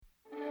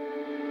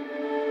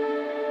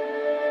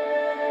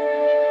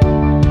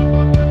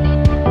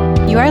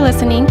You are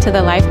listening to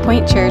the Life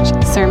Point Church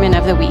Sermon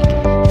of the Week.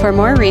 For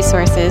more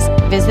resources,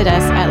 visit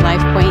us at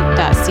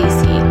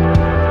lifepoint.cc.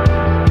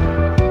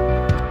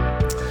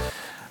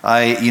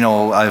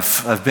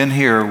 I've been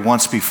here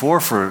once before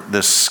for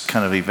this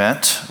kind of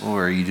event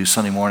where you do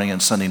Sunday morning and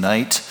Sunday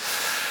night.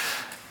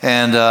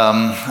 And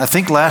I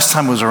think last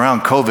time was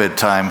around COVID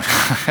time,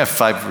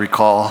 if I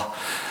recall.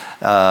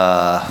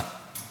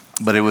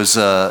 But it was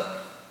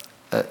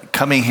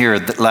coming here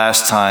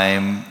last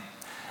time,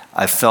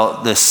 I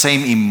felt the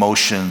same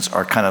emotions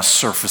are kind of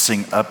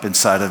surfacing up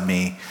inside of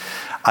me.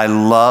 I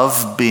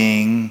love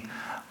being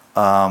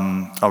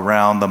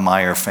around the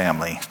Meyer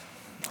family.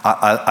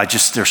 My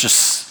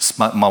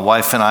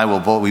wife and I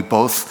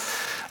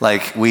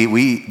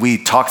we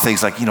talk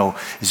things like,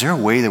 is there a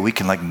way that we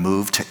can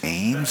move to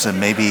Ames and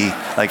maybe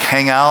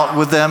hang out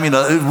with them?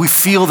 We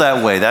feel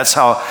that way. That's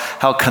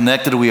how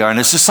connected we are. And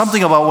it's just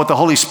something about what the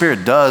Holy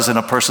Spirit does in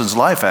a person's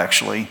life,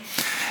 actually.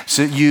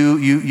 So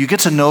you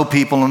get to know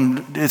people,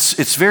 and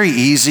it's very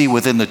easy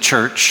within the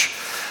church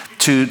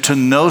to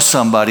know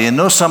somebody, and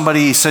know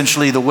somebody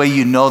essentially the way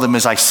you know them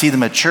is I see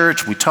them at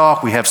church, we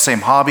talk, we have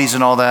same hobbies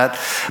and all that.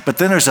 But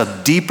then there's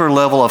a deeper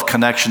level of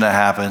connection that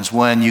happens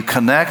when you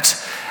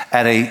connect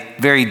at a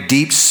very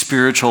deep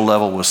spiritual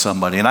level with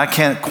somebody. And I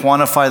can't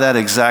quantify that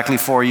exactly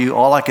for you.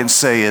 All I can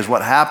say is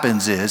what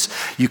happens is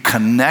you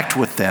connect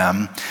with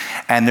them,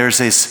 and there's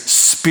this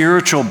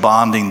spiritual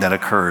bonding that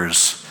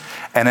occurs.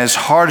 And as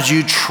hard as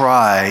you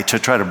try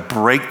to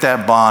break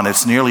that bond,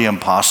 it's nearly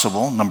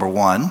impossible, number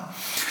one.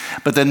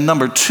 But then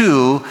number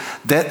two,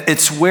 that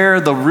it's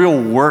where the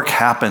real work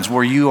happens,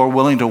 where you are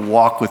willing to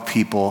walk with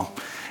people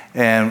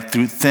and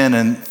through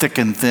thick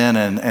and thin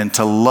and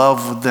to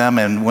love them.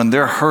 And when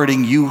they're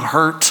hurting, you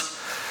hurt,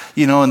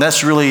 and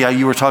that's really,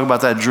 you were talking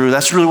about that, Drew,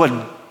 that's really what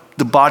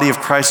the body of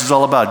Christ is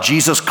all about.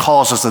 Jesus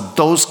calls us to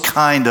those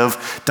kind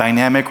of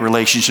dynamic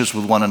relationships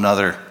with one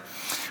another,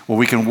 where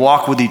we can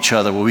walk with each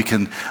other, where we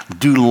can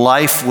do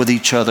life with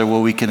each other, where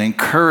we can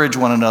encourage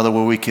one another,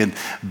 where we can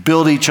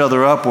build each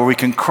other up, where we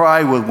can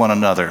cry with one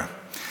another.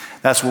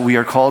 That's what we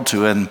are called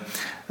to. And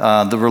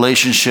the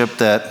relationship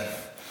that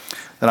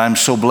I'm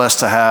so blessed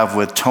to have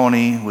with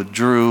Tony, with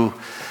Drew,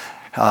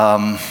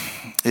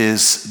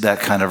 is that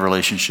kind of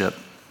relationship.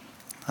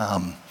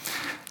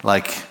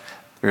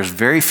 There's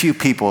very few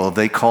people, if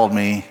they called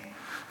me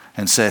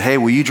and said, hey,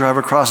 will you drive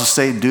across the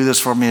state and do this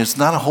for me? It's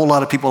not a whole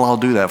lot of people I'll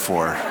do that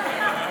for.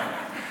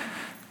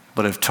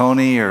 But if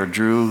Tony or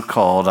Drew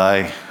called,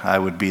 I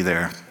would be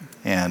there.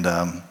 And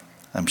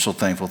I'm so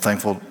thankful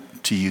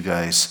to you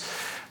guys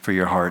for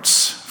your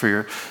hearts, for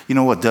your,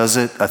 what does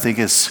it? I think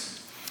it's,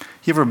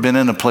 you ever been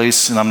in a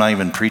place, and I'm not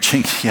even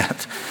preaching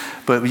yet,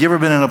 but you ever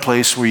been in a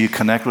place where you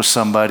connect with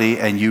somebody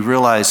and you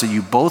realize that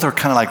you both are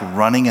kind of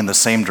running in the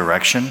same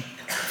direction?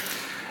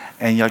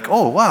 And you're like,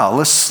 oh, wow,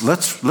 let's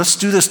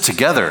do this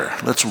together.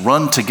 Let's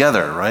run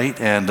together,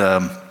 right? And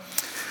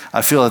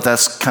I feel that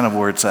that's kind of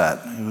where it's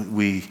at.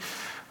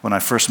 When I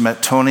first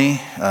met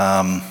Tony,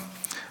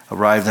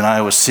 arrived in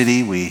Iowa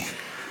City, we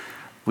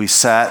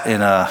sat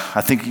in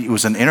I think it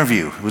was an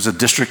interview. It was a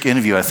district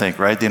interview, I think,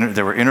 right?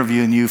 They were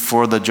interviewing you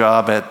for the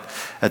job at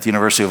the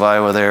University of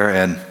Iowa there,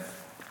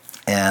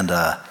 and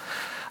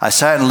I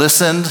sat and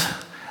listened,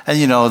 and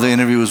the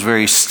interview was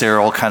very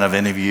sterile kind of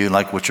interview,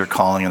 like what you're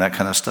calling and that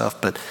kind of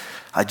stuff, but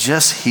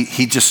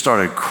he just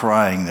started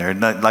crying there.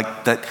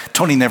 Like that,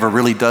 Tony never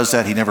really does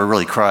that. He never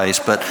really cries,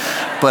 but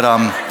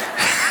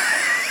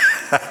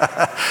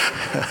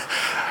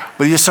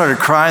he just started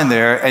crying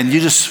there, and you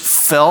just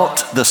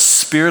felt the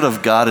Spirit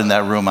of God in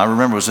that room. I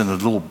remember it was in a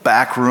little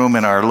back room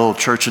in our little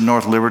church in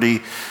North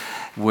Liberty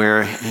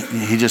where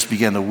he just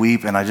began to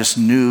weep, and I just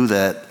knew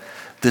that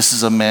this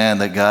is a man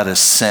that God has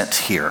sent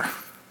here.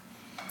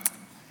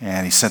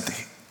 And he sent,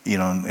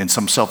 in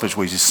some selfish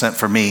ways, he sent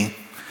for me,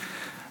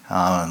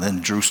 and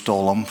then Drew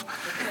stole him.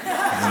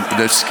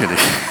 Just kidding.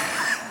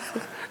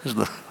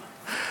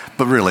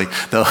 But really,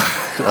 though.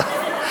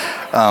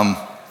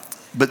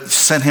 But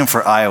sent him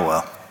for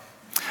Iowa.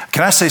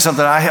 Can I say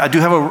something? I do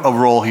have a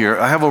role here.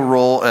 I have a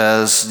role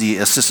as the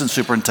assistant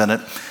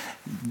superintendent.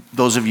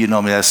 Those of you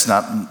know me, that's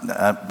not,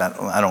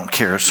 I don't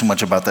care so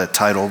much about that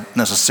title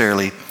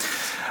necessarily.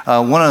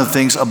 One of the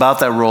things about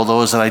that role,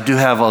 though, is that I do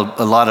have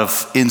a lot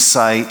of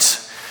insight,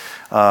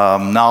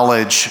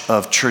 knowledge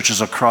of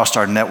churches across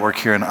our network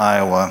here in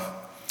Iowa.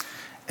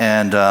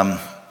 And I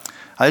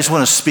just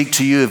want to speak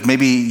to you. If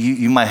maybe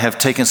you might have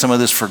taken some of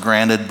this for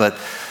granted, but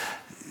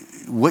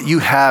what you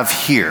have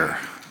here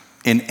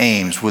in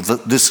Ames with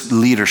this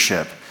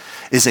leadership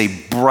is a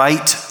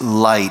bright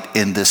light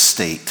in this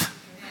state.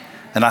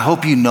 And I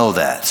hope you know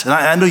that. And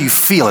I know you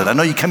feel it. I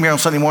know you come here on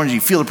Sunday mornings,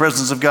 you feel the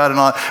presence of God and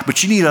all,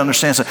 but you need to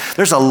understand something.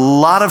 There's a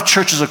lot of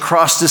churches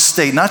across this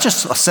state, not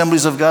just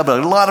Assemblies of God, but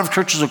a lot of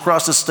churches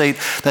across the state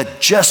that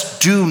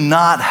just do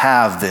not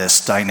have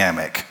this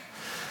dynamic.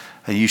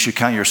 And you should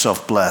count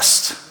yourself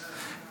blessed.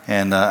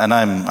 And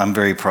I'm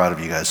very proud of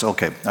you guys.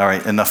 Okay, all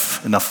right,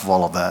 enough of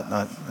all of that.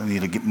 I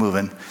need to get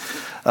moving.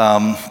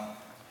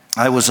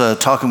 I was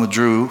talking with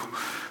Drew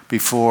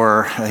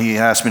before he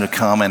asked me to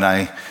come, and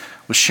I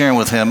was sharing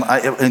with him,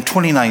 in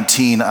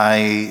 2019,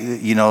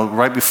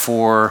 right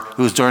before, it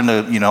was during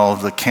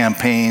the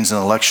campaigns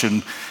and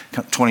election,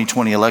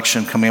 2020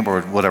 election coming up,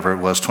 or whatever it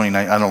was,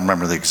 2019, I don't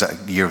remember the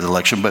exact year of the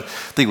election, but I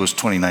think it was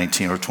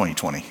 2019 or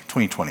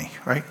 2020,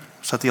 right?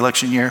 Was that the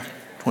election year?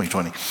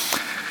 2020.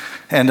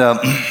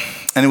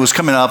 And it was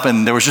coming up,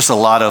 and there was just a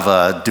lot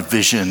of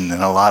division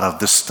and a lot of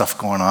this stuff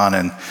going on.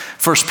 And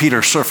First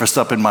Peter surfaced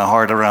up in my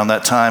heart around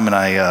that time, and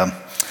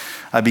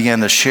I began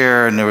to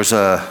share, and there was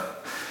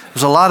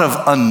a lot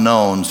of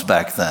unknowns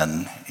back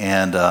then,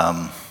 and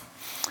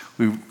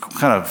we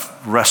kind of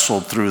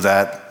wrestled through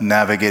that,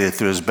 navigated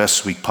through as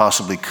best we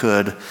possibly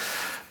could.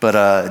 But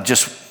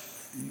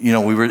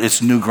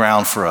it's new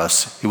ground for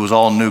us. It was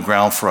all new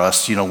ground for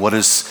us.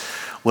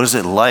 What is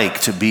it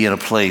like to be in a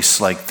place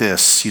like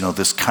this,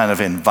 this kind of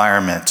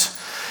environment?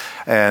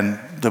 And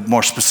the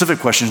more specific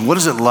question is, what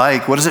is it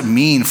like, what does it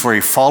mean for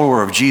a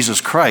follower of Jesus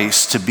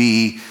Christ to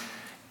be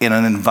in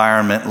an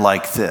environment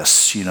like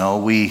this?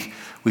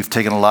 We've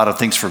taken a lot of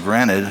things for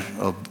granted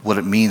of what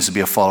it means to be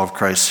a follower of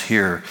Christ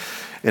here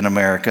in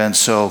America. And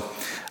so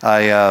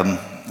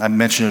I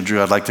mentioned to Drew,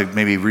 I'd like to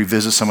maybe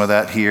revisit some of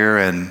that here.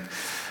 And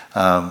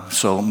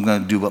so I'm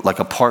going to do like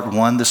a part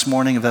 1 this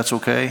morning, if that's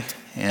okay.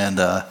 And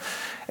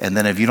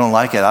then if you don't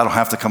like it, I don't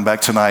have to come back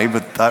tonight,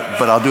 but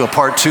I'll do a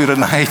part 2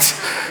 tonight.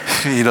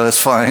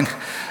 That's fine.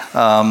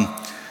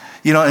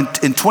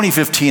 In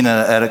 2015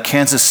 at a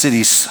Kansas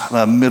City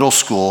middle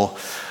school,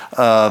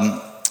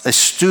 a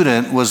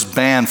student was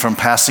banned from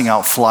passing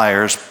out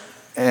flyers,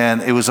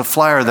 and it was a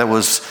flyer that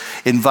was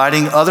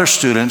inviting other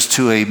students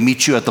to a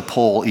Meet You at the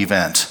Pole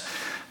event.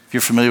 If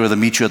you're familiar with a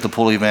Meet You at the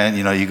Pole event,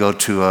 you go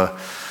to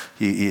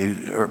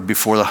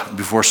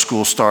before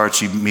school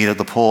starts, you meet at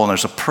the pole, and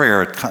there's a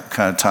prayer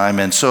kind of time.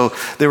 And so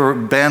they were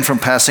banned from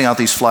passing out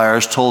these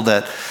flyers, told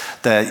that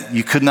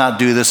you could not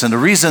do this. And the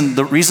reason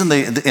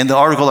they, in the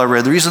article I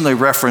read, the reason they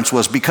referenced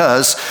was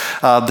because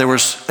there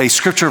was a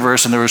scripture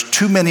verse, and there was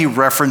too many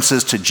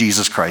references to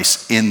Jesus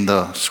Christ in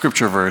the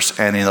scripture verse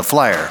and in the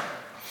flyer.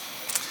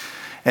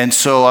 And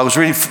so I was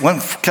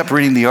kept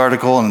reading the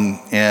article,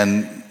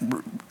 and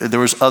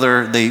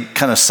they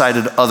kind of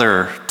cited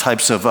other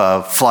types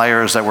of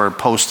flyers that were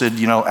posted,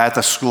 at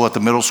the school, at the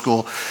middle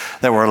school,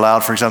 that were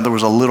allowed. For example, there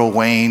was a Lil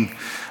Wayne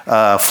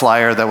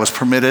flyer that was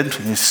permitted.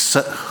 It's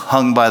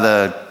hung by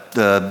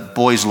the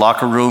boys'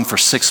 locker room for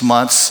 6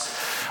 months.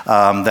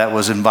 That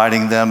was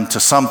inviting them to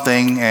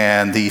something,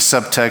 and the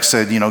subtext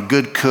said,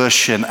 good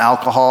kush and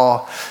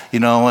alcohol,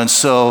 and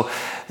so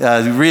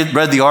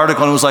read the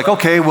article, and it was like,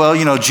 okay, well,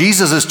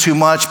 Jesus is too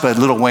much, but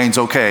Lil Wayne's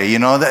okay,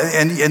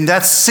 and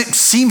that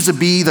seems to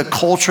be the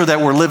culture that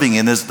we're living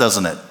in,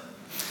 doesn't it?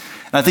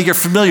 And I think you're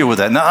familiar with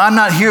that. Now, I'm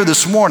not here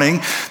this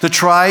morning to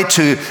try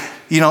to,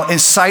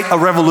 incite a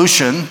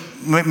revolution,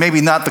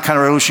 maybe not the kind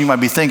of revolution you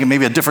might be thinking,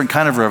 maybe a different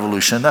kind of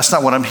revolution. That's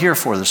not what I'm here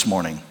for this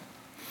morning.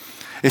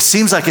 It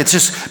seems like it's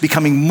just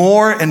becoming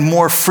more and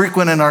more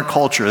frequent in our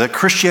culture that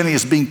Christianity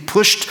is being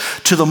pushed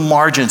to the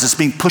margins. It's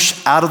being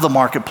pushed out of the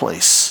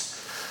marketplace.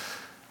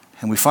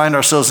 And we find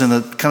ourselves in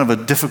a kind of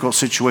a difficult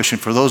situation.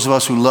 For those of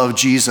us who love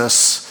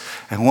Jesus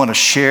and want to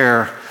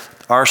share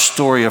our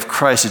story of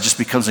Christ, it just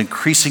becomes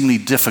increasingly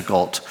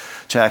difficult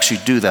to actually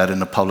do that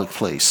in a public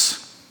place.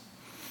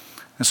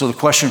 And so the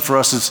question for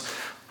us is,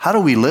 how do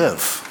we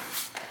live?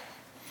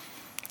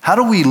 How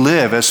do we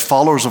live as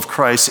followers of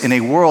Christ in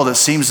a world that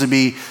seems to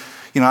be,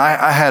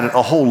 I had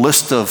a whole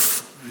list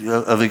of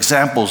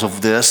examples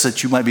of this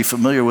that you might be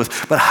familiar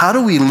with, but how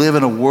do we live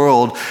in a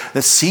world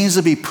that seems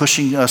to be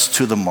pushing us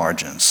to the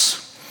margins?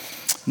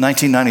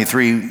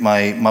 1993,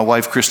 my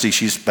wife Christy,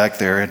 she's back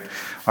there, and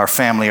our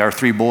family, our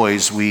 3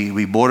 boys,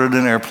 we boarded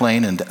an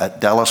airplane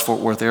at Dallas-Fort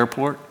Worth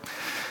Airport,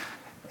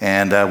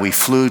 and we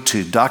flew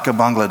to Dhaka,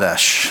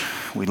 Bangladesh.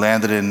 We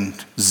landed in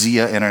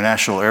Zia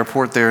International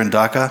Airport there in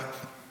Dhaka,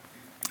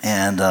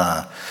 and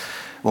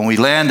when we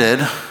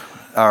landed,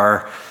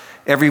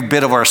 every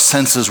bit of our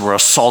senses were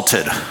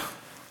assaulted.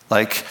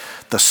 Like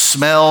the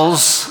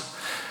smells,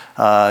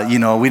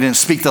 we didn't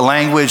speak the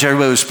language.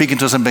 Everybody was speaking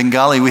to us in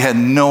Bengali. We had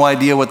no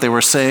idea what they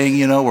were saying,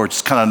 We're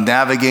just kind of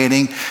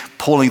navigating,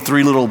 pulling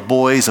 3 little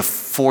boys, a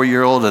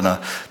 4-year-old and a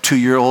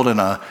 2-year-old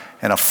and a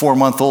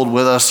 4-month-old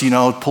with us,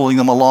 pulling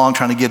them along,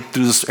 trying to get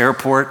through this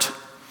airport.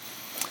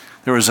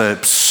 There was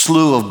a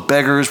slew of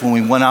beggars when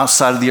we went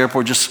outside of the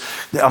airport.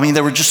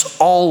 They were just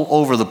all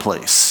over the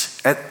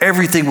place. And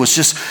everything was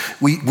just,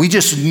 we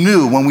just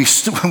knew when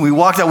we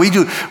walked out,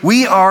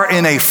 we are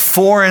in a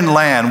foreign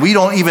land. We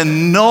don't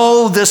even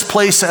know this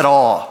place at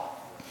all.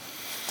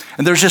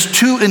 And there's just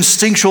 2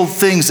 instinctual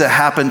things that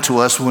happened to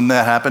us when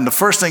that happened. The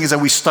first thing is that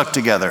we stuck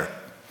together.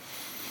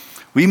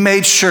 We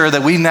made sure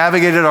that we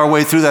navigated our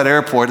way through that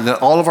airport, and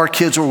that all of our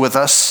kids were with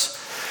us,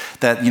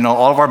 that,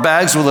 all of our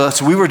bags were with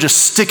us. We were just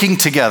sticking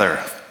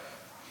together.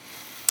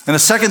 And the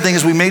second thing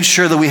is we made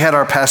sure that we had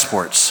our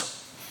passports,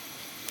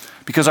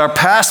 because our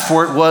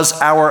passport was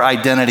our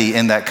identity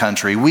in that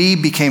country. We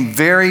became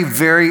very,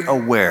 very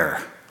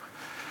aware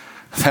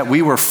that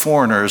we were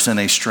foreigners in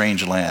a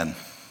strange land,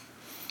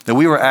 that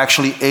we were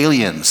actually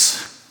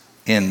aliens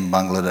in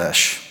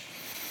Bangladesh.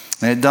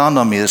 And it dawned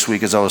on me this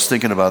week as I was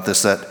thinking about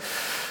this, that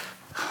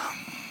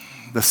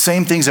the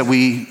same things that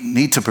we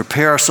need to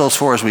prepare ourselves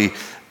for as we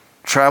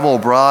travel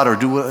abroad or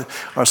do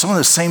are some of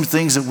the same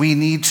things that we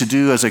need to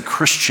do as a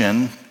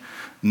Christian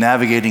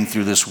navigating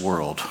through this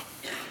world.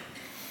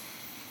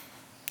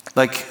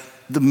 Like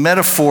the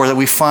metaphor that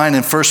we find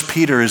in 1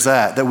 Peter is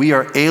that we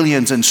are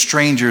aliens and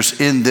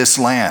strangers in this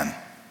land.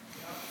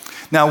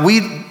 Now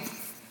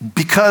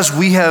because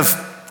we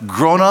have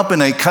grown up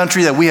in a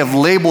country that we have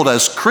labeled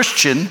as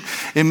Christian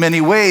in many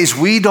ways,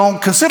 we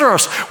don't consider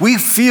us. We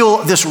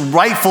feel this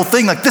rightful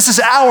thing, like this is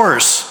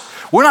ours.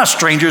 We're not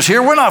strangers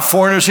here. We're not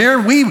foreigners here.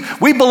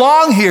 We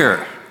belong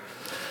here.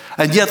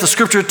 And yet the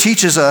scripture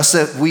teaches us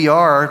that we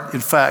are, in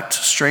fact,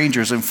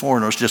 strangers and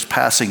foreigners just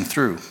passing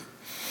through.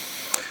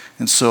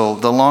 And so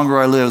the longer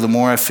I live, the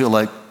more I feel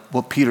like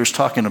what Peter's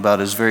talking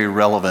about is very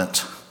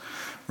relevant,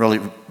 really,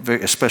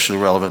 very, especially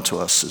relevant to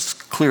us. This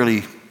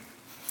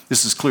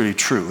is clearly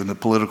true in the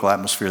political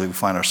atmosphere that we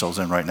find ourselves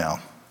in right now.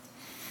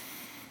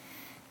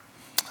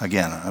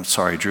 Again, I'm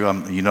sorry, Drew.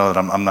 You know that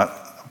I'm not,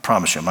 I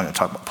promise you, I'm not going to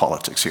talk about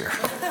politics here.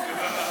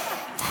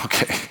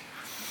 Okay.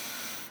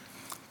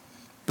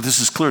 But this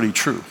is clearly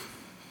true.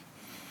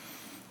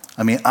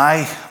 I mean,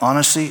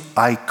 honestly,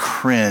 I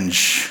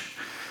cringe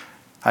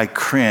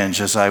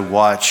as I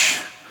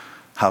watch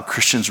how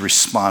Christians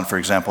respond, for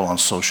example, on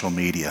social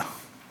media.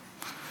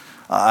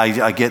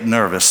 I get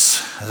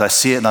nervous as I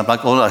see it, and I'm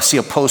like, oh, I see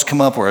a post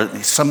come up or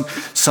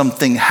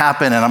something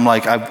happen, and I'm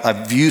like, I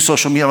view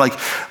social media, I'm like,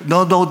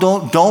 no,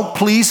 don't,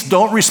 please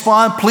don't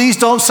respond, please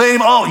don't say,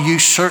 oh, you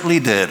certainly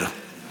did.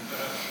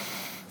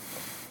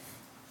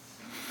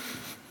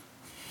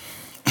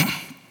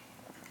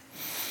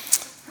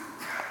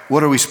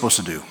 What are we supposed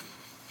to do?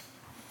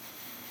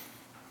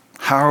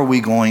 How are we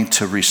going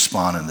to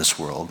respond in this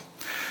world?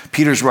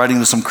 Peter's writing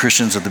to some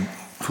Christians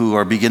who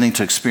are beginning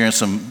to experience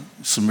some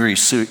very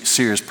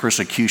serious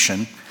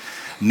persecution.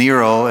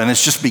 Nero, and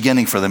it's just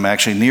beginning for them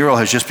actually. Nero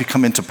has just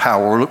come into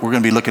power. We're going to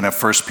be looking at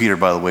 1 Peter,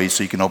 by the way,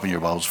 so you can open your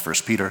Bibles to 1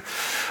 Peter.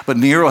 But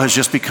Nero has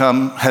just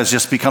become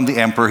the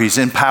emperor. He's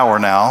in power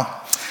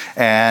now,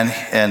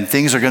 and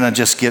things are going to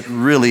just get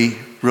really,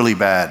 really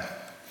bad.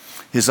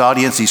 His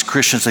audience, these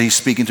Christians that he's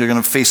speaking to, are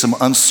going to face an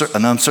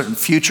uncertain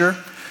future.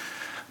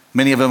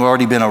 Many of them have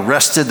already been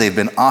arrested. They've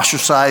been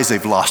ostracized.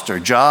 They've lost their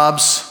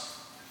jobs.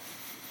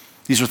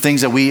 These are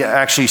things that we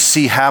actually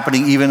see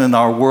happening even in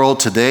our world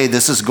today.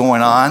 This is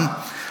going on.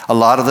 A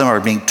lot of them are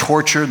being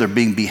tortured. They're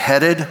being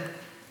beheaded.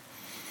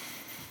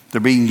 They're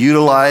being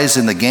utilized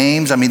in the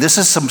games. I mean, this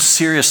is some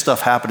serious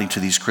stuff happening to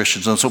these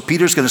Christians. And so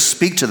Peter's going to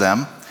speak to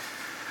them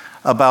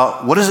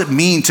about what does it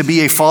mean to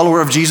be a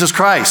follower of Jesus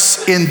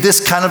Christ in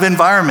this kind of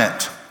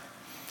environment.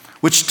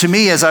 Which to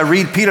me, as I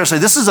read Peter, I say,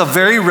 this is a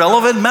very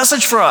relevant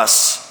message for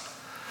us.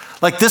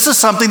 Like this is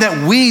something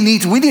that we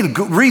need to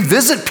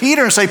revisit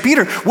Peter and say,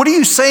 Peter, what are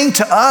you saying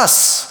to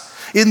us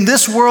in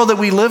this world that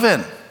we live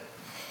in?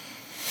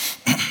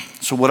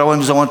 So what I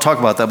want to talk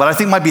about that, but I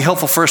think it might be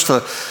helpful first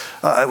to,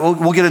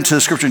 we'll get into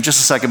the scripture in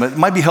just a second, but it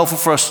might be helpful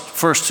for us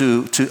first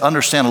to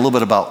understand a little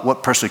bit about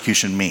what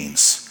persecution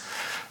means.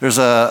 There's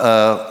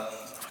a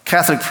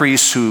Catholic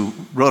priest who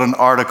wrote an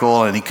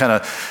article, and he kind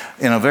of,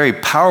 in a very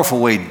powerful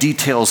way,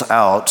 details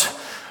out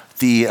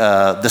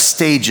the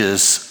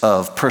stages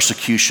of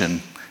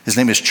persecution. His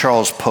name is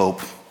Charles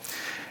Pope.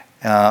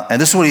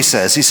 And this is what he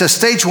says. He says,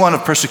 stage one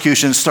of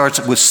persecution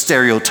starts with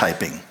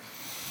stereotyping.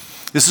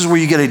 This is where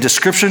you get a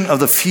description of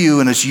the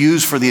few and it's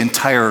used for the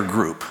entire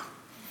group,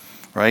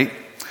 right?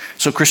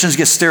 So Christians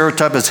get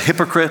stereotyped as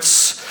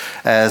hypocrites,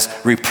 as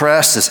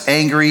repressed, as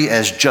angry,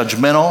 as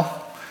judgmental.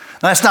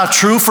 Now, that's not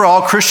true for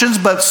all Christians,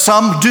 but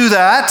some do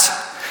that.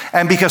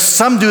 And because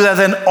some do that,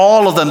 then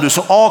all of them do.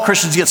 So all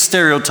Christians get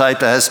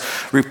stereotyped as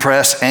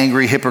repressed,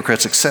 angry,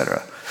 hypocrites,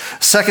 etc.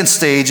 Second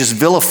stage is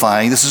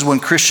vilifying. This is when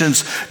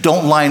Christians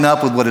don't line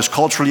up with what is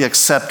culturally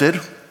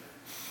accepted,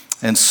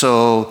 and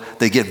so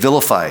they get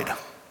vilified.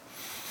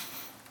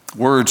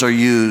 Words are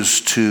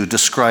used to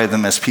describe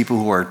them as people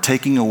who are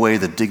taking away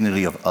the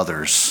dignity of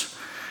others.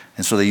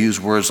 And so they use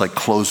words like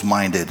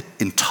closed-minded,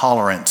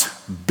 intolerant,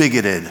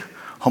 bigoted,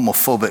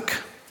 homophobic.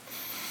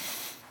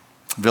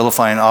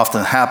 Vilifying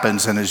often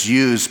happens and is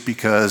used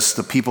because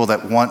the people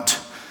that want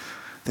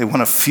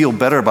to feel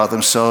better about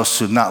themselves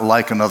to not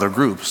like another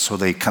group, so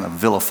they kind of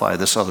vilify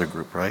this other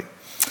group, right?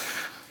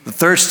 The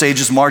third stage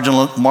is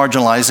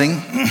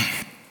marginalizing.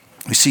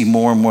 We see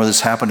more and more of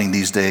this happening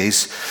these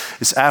days.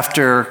 It's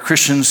after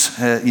Christians,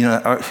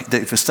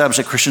 they've established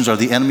that Christians are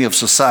the enemy of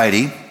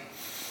society.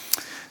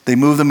 They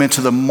move them into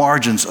the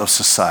margins of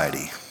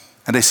society.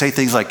 And they say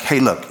things like, hey,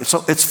 look,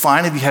 it's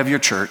fine if you have your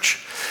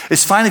church.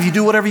 It's fine if you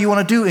do whatever you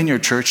want to do in your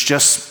church,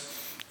 just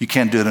you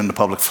can't do it in the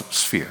public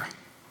sphere.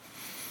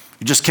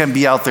 You just can't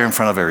be out there in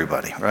front of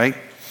everybody, right?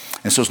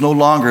 And so it's no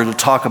longer to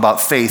talk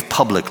about faith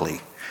publicly.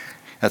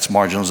 That's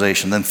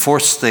marginalization. Then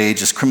fourth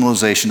stage is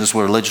criminalization. This is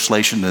where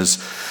legislation is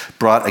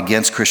brought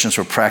against Christians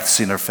for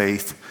practicing their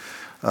faith.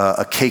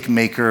 A cake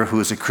maker who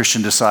is a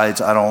Christian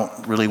decides, I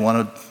don't really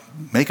want to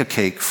make a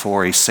cake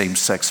for a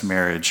same-sex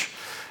marriage.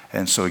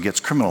 And so it gets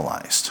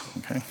criminalized,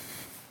 okay?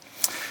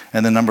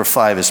 And then number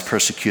 5 is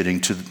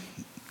persecuting, to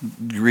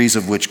degrees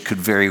of which could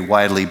vary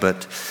widely,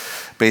 but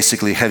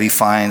basically heavy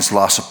fines,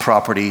 loss of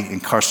property,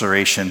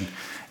 incarceration,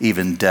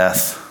 even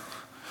death.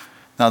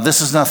 Now,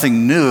 this is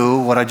nothing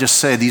new. What I just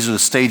said, these are the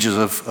stages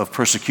of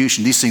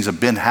persecution. These things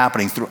have been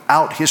happening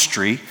throughout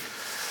history.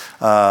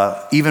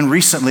 Even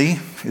recently,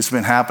 it's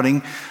been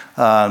happening.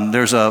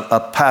 There's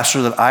a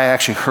pastor that I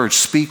actually heard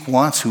speak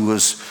once who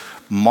was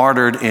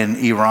martyred in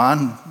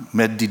Iran,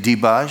 Mehdi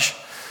Dibaj.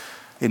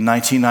 In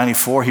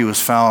 1994, he was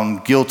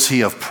found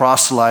guilty of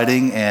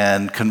proselyting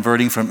and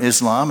converting from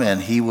Islam,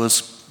 and he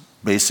was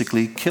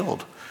basically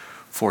killed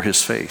for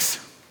his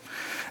faith.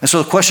 And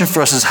so the question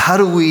for us is, how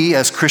do we,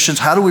 as Christians,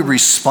 how do we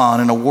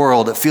respond in a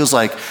world that feels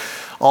like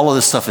all of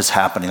this stuff is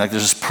happening, like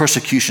there's this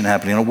persecution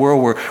happening, in a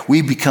world where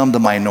we become the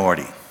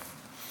minority?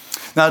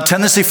 Now, the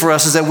tendency for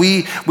us is that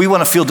we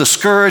want to feel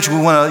discouraged,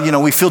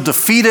 we feel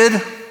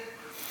defeated.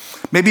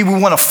 Maybe we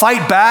want to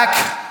fight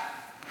back.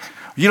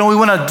 We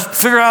want to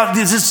figure out,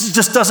 this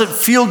just doesn't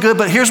feel good.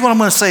 But here's what I'm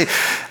going to say.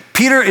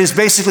 Peter is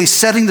basically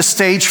setting the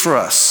stage for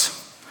us.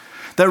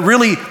 That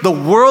really the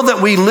world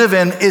that we live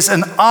in is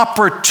an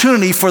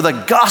opportunity for the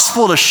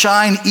gospel to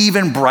shine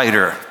even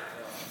brighter.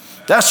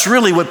 That's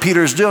really what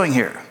Peter's doing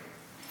here.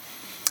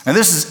 And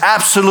this is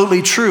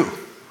absolutely true.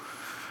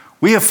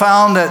 We have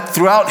found that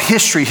throughout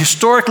history,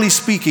 historically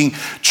speaking,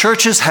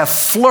 churches have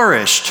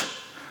flourished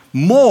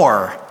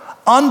more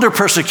under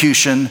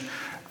persecution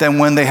than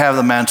when they have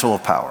the mantle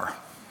of power.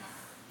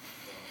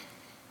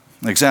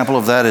 An example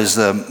of that is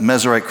the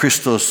Mezarite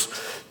Christos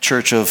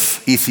Church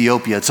of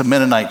Ethiopia. It's a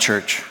Mennonite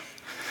church.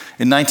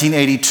 In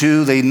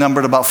 1982, they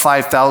numbered about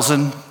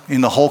 5,000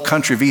 in the whole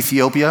country of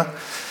Ethiopia,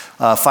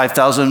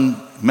 5,000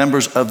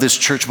 members of this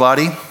church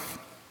body.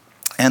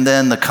 And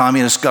then the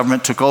communist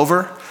government took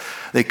over.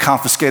 They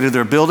confiscated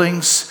their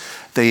buildings.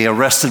 They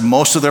arrested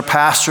most of their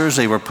pastors.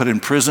 They were put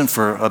in prison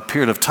for a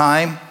period of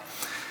time.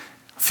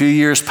 A few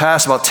years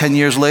passed, about 10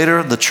 years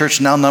later, the church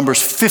now numbers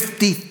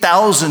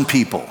 50,000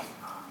 people.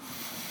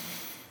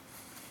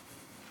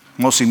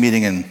 Mostly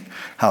meeting in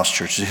house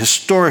churches.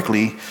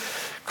 Historically,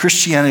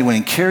 Christianity,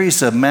 when it carries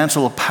the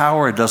mantle of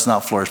power, it does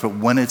not flourish. But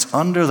when it's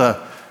under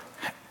the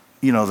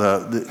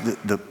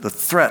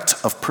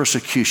threat of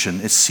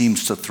persecution, it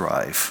seems to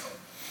thrive.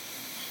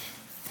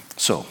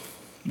 So,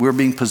 we're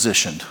being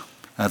positioned.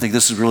 And I think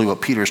this is really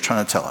what Peter is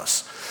trying to tell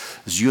us,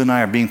 is you and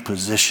I are being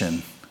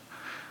positioned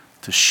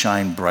to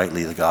shine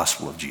brightly the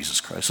gospel of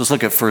Jesus Christ. Let's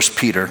look at 1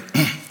 Peter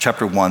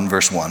chapter 1,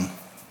 verse 1.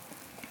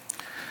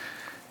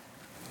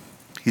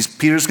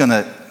 Peter's going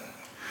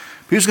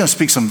to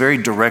speak some very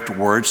direct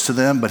words to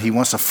them, but he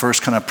wants to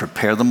first kind of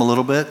prepare them a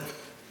little bit.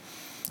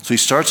 So he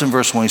starts in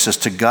verse 1. He says,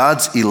 to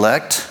God's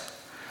elect,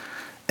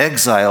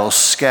 exiles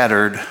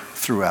scattered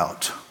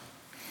throughout.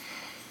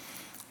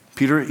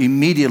 Peter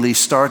immediately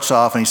starts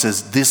off and he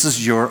says, this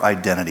is your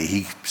identity.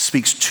 He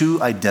speaks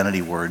two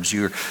identity words.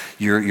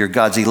 You're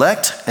God's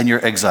elect and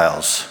you're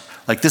exiles.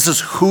 Like, this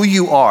is who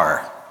you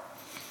are.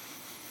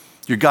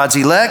 You're God's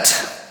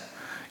elect,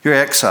 you're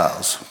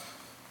exiles.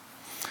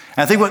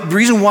 And I think the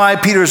reason why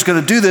Peter is going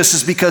to do this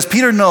is because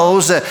Peter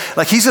knows that,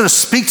 like, he's going to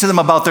speak to them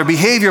about their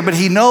behavior, but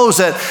he knows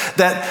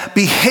that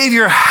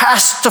behavior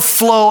has to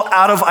flow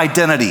out of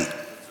identity.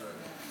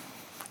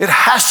 It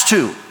has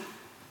to.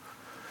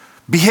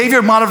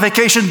 Behavior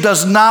modification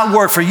does not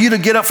work. For me to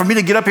get up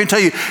here and tell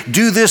you,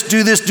 do this,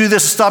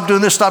 stop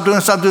doing this, stop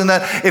doing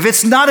that. If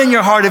it's not in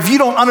your heart, if you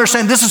don't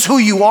understand this is who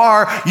you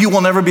are, you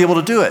will never be able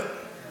to do it.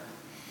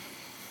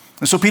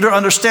 And so Peter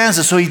understands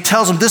this, so he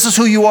tells them, this is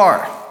who you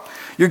are.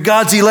 You're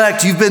God's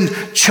elect. You've been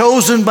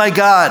chosen by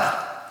God.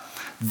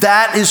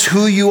 That is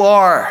who you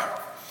are.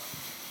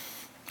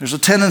 There's a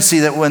tendency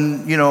that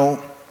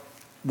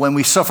when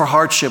we suffer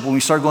hardship, when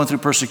we start going through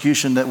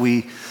persecution, that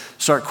we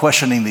start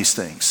questioning these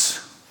things.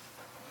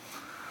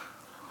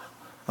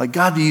 Like,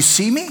 God, do you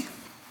see me?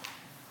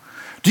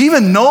 Do you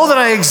even know that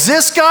I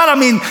exist, God? I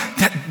mean,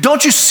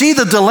 don't you see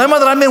the dilemma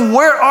that I'm in?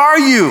 Where are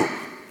you?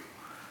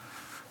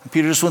 And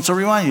Peter just wants to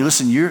remind you,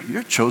 listen,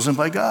 you're chosen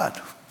by God.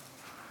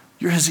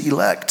 You're his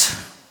elect.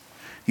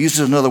 He uses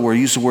another word,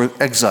 he uses the word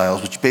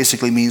exiles, which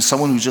basically means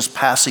someone who's just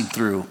passing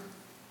through.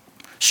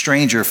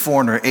 Stranger,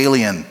 foreigner,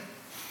 alien.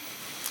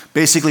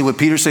 Basically what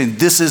Peter's saying,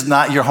 this is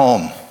not your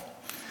home.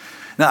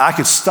 Now I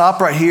could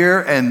stop right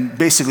here and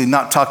basically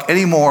not talk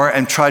anymore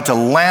and try to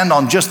land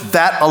on just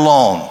that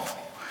alone.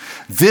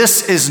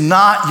 This is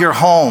not your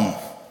home.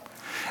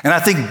 And I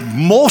think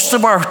most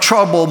of our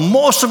trouble,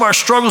 most of our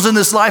struggles in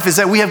this life is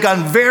that we have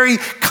gotten very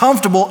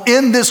comfortable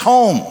in this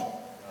home.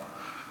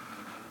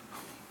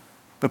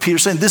 But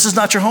Peter's saying, this is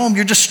not your home.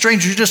 You're just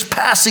strangers. You're just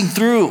passing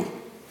through.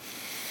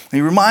 And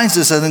he reminds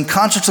us that in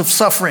context of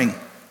suffering,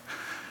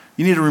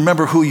 you need to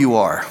remember who you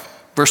are.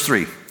 Verse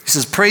 3, he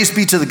says, praise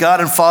be to the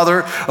God and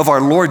Father of our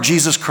Lord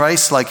Jesus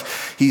Christ. Like,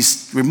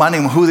 he's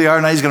reminding them who they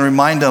are. Now he's going to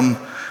remind them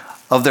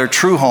of their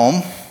true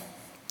home.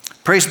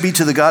 Praise be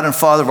to the God and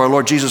Father of our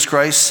Lord Jesus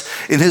Christ.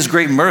 In his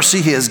great mercy,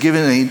 he has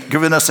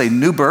given us a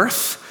new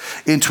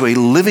birth into a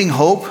living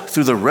hope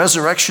through the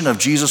resurrection of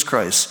Jesus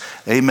Christ.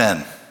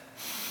 Amen.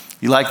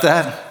 You like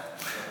that?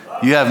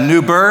 You have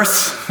new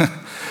birth.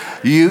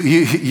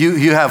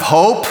 You have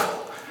hope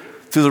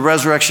through the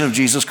resurrection of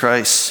Jesus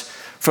Christ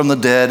from the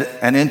dead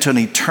and into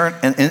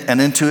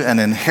an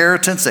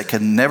inheritance that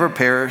can never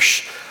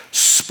perish,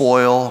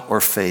 spoil,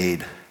 or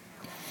fade.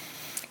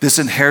 This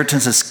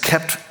inheritance is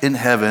kept in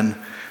heaven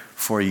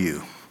for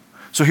you.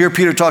 So here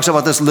Peter talks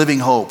about this living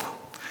hope.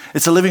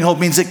 It's a living hope,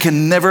 means it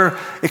can never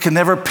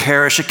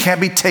perish. It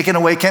can't be taken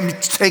away, can't be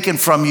taken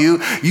from you.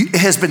 It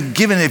has been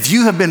given. If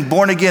you have been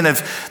born again,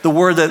 if the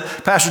word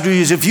that Pastor Drew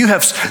used, if you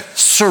have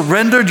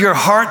surrendered your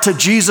heart to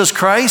Jesus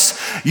Christ,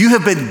 you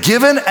have been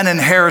given an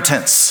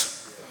inheritance.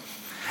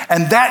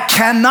 And that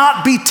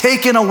cannot be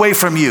taken away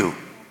from you.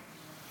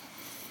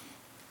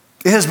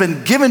 It has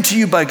been given to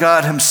you by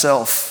God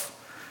himself.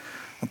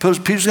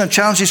 Peter's going to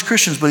challenge these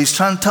Christians, but he's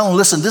trying to tell them,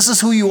 listen, this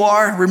is who you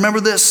are. Remember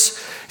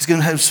this. He's going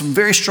to have some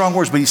very strong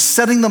words, but he's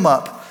setting them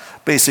up,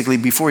 basically,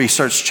 before he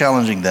starts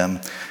challenging them.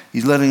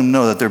 He's letting them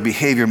know that their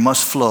behavior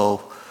must flow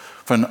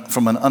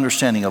from an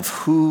understanding of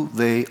who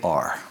they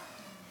are.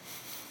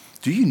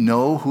 Do you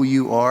know who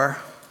you are?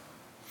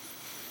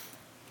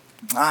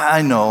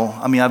 I know.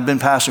 I mean, I've been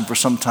pastoring for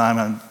some time,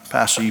 and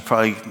Pastor, you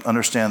probably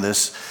understand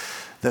this,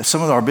 that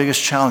some of our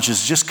biggest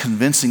challenges is just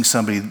convincing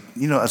somebody,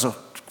 as a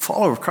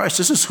follower of Christ,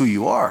 this is who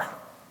you are.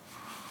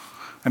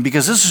 And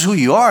because this is who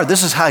you are,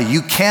 this is how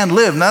you can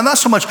live. Now, not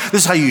so much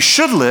this is how you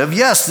should live.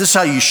 Yes, this is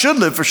how you should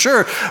live for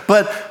sure.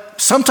 But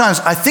sometimes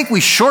I think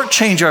we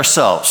shortchange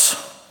ourselves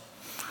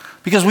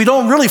because we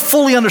don't really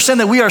fully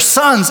understand that we are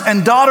sons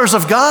and daughters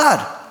of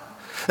God,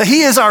 that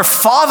he is our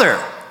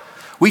Father.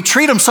 We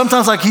treat him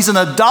sometimes like he's an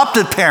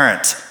adopted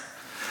parent,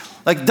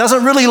 like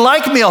doesn't really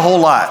like me a whole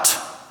lot.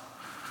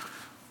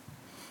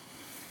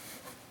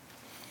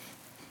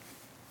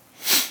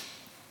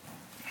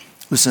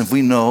 Listen, if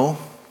we know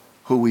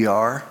who we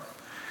are,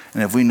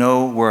 and if we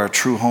know where our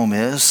true home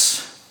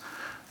is,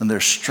 then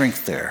there's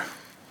strength there.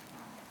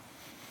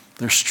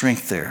 There's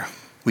strength there.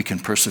 We can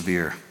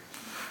persevere.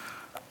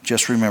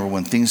 Just remember,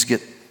 when things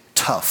get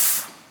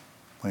tough,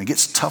 when it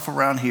gets tough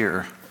around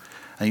here,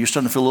 and you're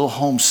starting to feel a little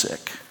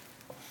homesick,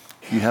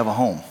 you have a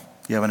home.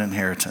 You have an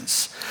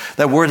inheritance.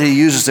 That word he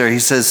uses there, he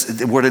says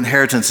the word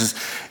inheritance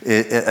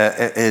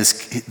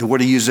is the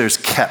word he uses there is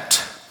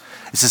kept.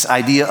 It's this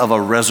idea of a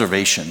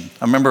reservation.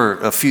 I remember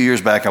a few years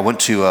back, we went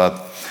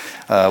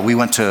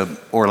to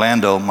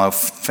Orlando. My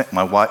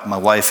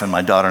wife and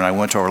my daughter and I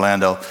went to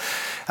Orlando.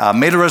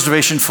 Made a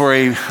reservation for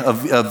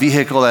a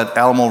vehicle at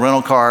Alamo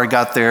Rental Car.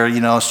 Got there,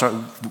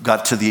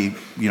 got to the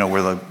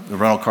where the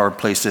rental car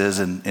place is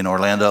in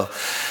Orlando,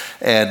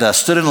 and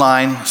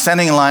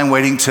standing in line,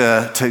 waiting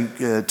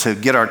to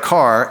get our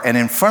car. And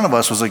in front of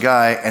us was a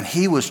guy, and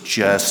he was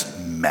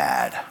just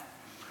mad.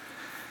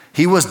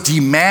 He was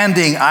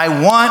demanding,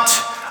 I want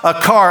a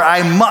car.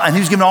 And he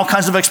was giving all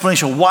kinds of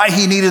explanation why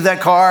he needed that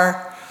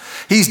car.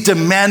 He's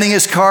demanding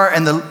his car.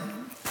 And the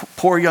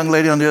poor young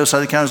lady on the other side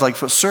of the counter is like,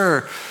 but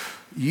sir,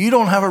 you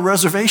don't have a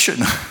reservation.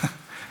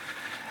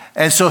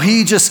 And so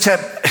he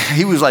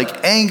was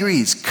like angry,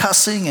 he's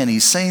cussing, and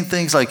he's saying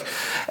things like,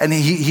 and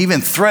he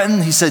even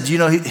threatened, he said,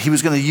 he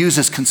was going to use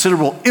his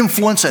considerable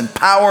influence and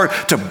power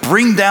to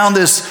bring down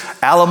this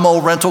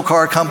Alamo rental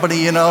car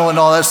company, and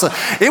all that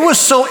stuff. It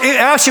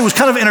actually was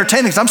kind of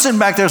entertaining, because I'm sitting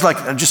back there like,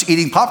 I'm just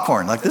eating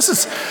popcorn. Like, this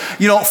is,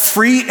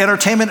 free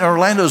entertainment in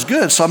Orlando is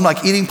good. So I'm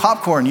like eating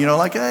popcorn,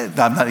 like,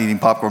 I'm not eating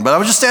popcorn, but I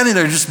was just standing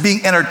there just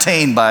being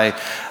entertained by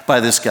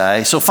this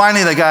guy. So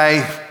finally the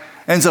guy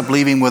ends up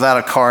leaving without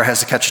a car,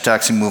 has to catch a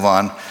taxi, move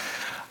on.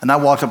 And I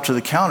walked up to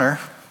the counter,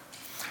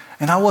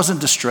 and I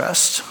wasn't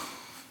distressed.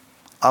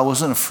 I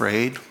wasn't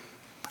afraid.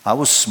 I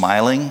was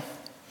smiling.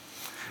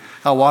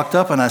 I walked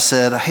up and I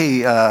said,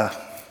 hey, I'd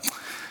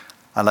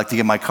like to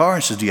get my car.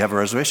 And he said, do you have a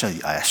reservation?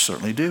 I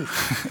certainly do.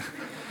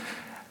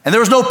 And there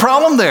was no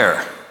problem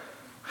there.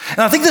 And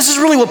I think this is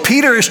really what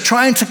Peter is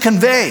trying to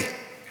convey.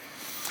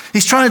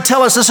 He's trying to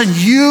tell us, listen,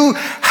 you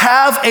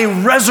have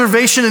a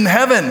reservation in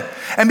heaven.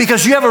 And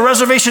because you have a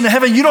reservation in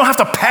heaven, you don't have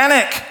to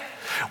panic.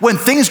 When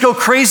things go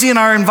crazy in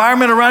our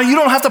environment around you, you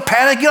don't have to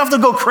panic. You don't have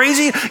to go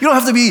crazy. You don't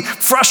have to be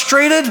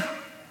frustrated.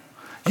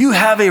 You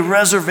have a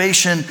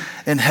reservation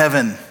in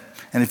heaven.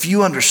 And if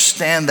you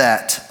understand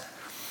that,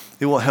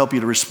 it will help you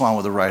to respond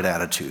with the right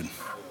attitude.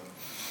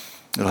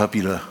 It'll help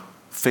you to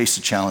face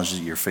the challenges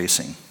that you're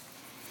facing.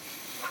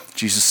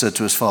 Jesus said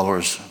to his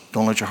followers,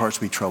 don't let your hearts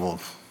be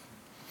troubled.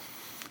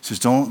 He says,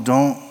 don't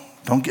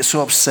get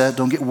so upset.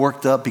 Don't get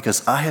worked up,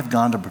 because I have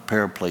gone to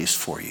prepare a place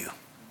for you.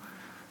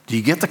 Do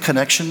you get the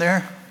connection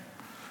there?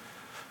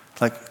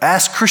 Like,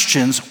 as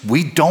Christians,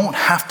 we don't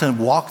have to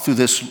walk through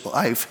this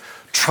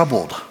life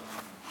troubled,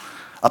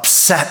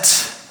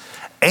 upset,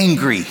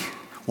 angry.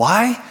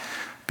 Why?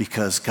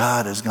 Because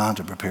God has gone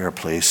to prepare a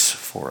place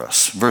for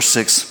us. Verse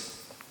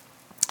 6,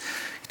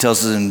 he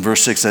tells us in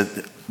verse 6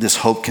 that this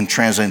hope can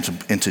translate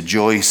into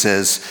joy. He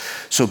says,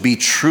 so be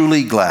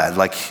truly glad.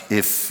 Like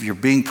if you're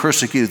being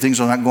persecuted, things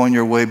are not going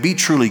your way, be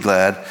truly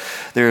glad.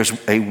 There's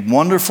a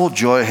wonderful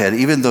joy ahead,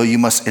 even though you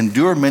must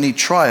endure many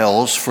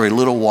trials for a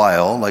little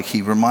while. Like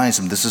he reminds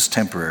them, this is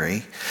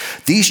temporary.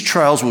 These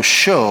trials will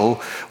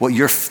show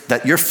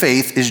that your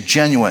faith is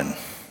genuine.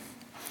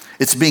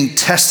 It's being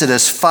tested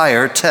as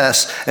fire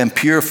tests and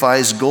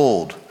purifies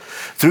gold.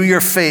 Through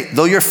your faith,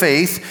 though your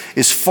faith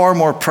is far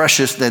more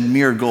precious than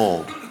mere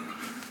gold.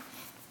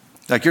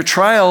 Like your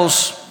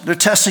trials, they're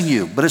testing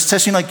you, but it's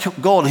testing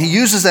like gold. He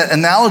uses that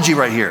analogy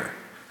right here.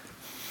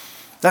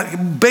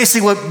 That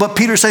basically what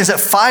Peter's saying is that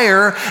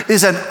fire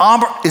is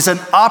an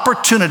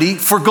opportunity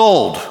for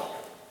gold.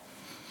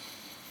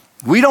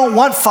 We don't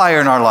want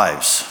fire in our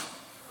lives.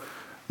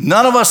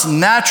 None of us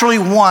naturally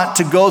want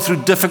to go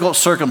through difficult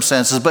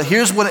circumstances, but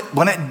here's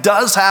when it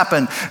does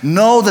happen,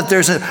 know that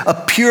there's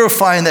a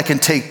purifying that can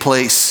take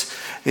place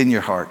in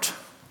your heart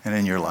and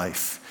in your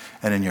life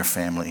and in your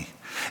family.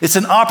 It's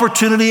an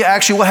opportunity.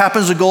 Actually, what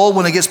happens to gold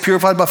when it gets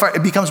purified by fire?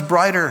 It becomes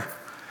brighter,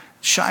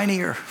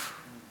 shinier,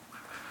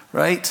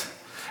 right?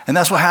 And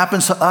that's what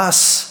happens to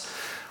us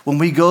when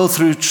we go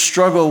through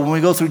struggle, when we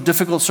go through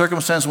difficult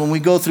circumstances, when we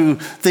go through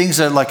things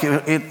that like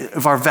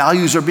if our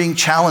values are being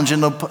challenged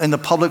in the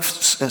public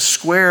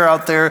square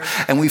out there,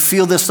 and we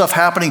feel this stuff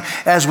happening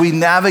as we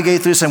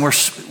navigate through this, and we're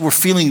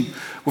feeling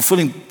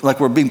like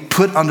we're being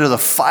put under the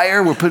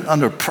fire, we're put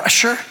under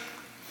pressure.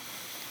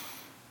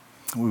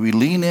 We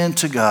lean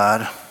into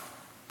God,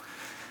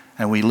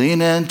 and we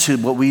lean into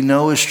what we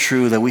know is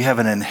true, that we have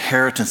an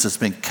inheritance that's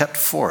been kept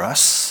for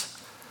us.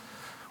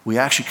 We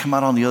actually come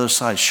out on the other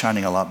side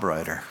shining a lot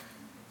brighter.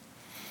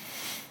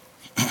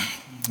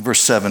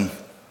 Verse 7,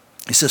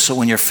 he says, so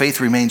when your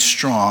faith remains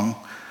strong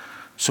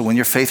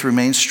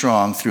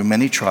through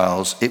many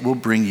trials, it will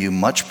bring you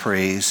much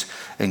praise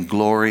and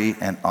glory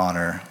and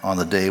honor on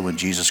the day when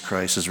Jesus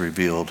Christ is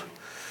revealed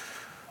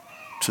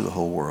to the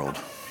whole world.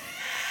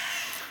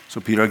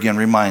 So Peter again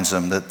reminds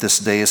them that this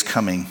day is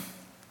coming.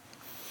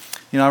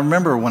 You know, I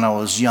remember when I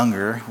was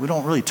younger, we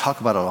don't really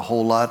talk about it a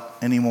whole lot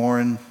anymore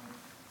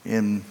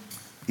in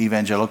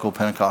evangelical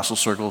Pentecostal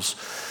circles.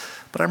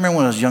 But I remember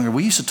when I was younger,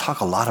 we used to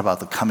talk a lot about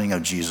the coming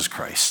of Jesus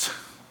Christ.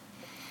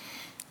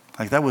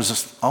 Like that was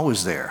just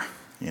always there,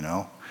 you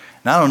know.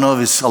 And I don't know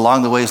if it's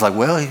along the way, it's like,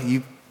 well,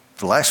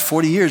 the last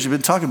 40 years you've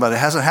been talking about it. It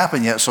hasn't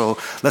happened yet, so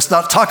let's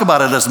not talk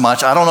about it as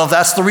much. I don't know if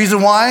that's the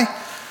reason why.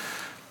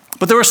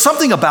 But there was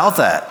something about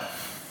that.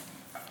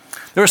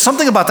 There was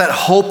something about that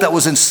hope that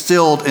was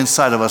instilled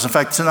inside of us. In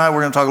fact, tonight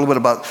we're going to talk a little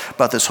bit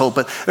about this hope,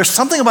 but there's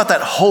something about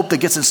that hope that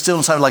gets instilled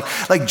inside of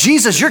like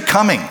Jesus, you're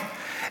coming.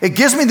 It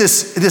gives me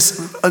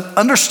this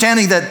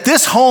understanding that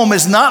this home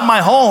is not my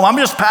home. I'm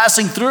just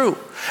passing through.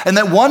 And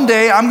that one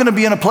day I'm going to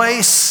be in a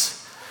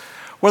place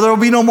where there will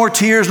be no more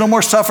tears, no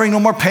more suffering, no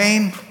more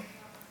pain.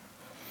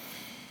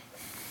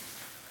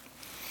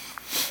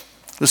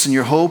 Listen,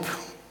 your hope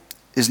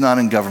is not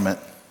in government.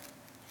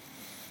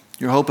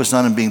 Your hope is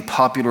not in being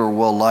popular or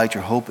well-liked.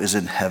 Your hope is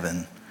in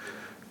heaven.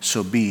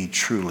 So be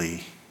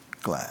truly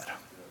glad.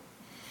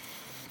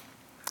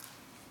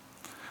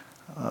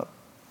 I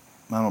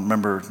don't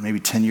remember, maybe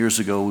 10 years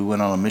ago, we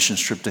went on a mission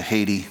trip to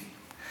Haiti.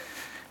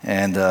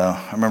 And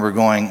I remember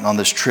going on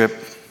this trip.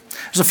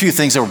 There's a few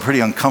things that were pretty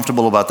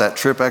uncomfortable about that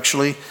trip,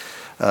 actually.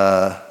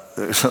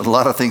 There's a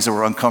lot of things that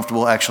were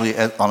uncomfortable, actually,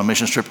 on a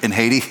mission trip in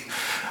Haiti.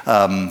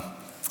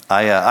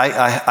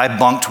 I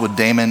bunked with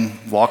Damon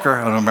Walker.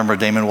 I don't remember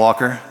Damon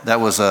Walker. That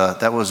was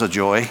a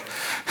joy.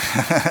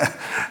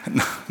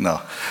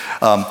 No.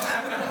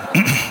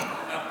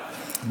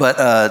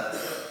 But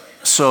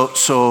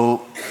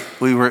so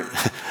we were.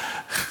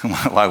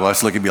 My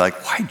wife's looking at me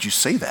like, why did you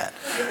say that?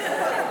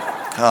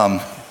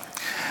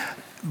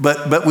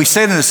 But we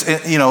stayed in this.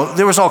 You know,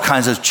 there was all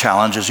kinds of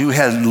challenges. You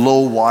had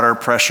low water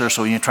pressure,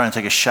 so when you're trying to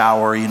take a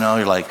shower, you know,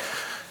 you're like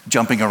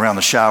jumping around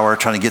the shower,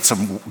 trying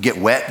to get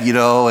wet, you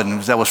know,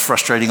 and that was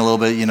frustrating a little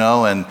bit, you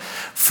know, and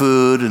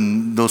food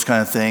and those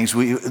kind of things.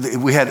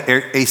 We had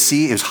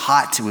AC, it was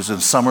hot, it was in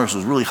summer, so it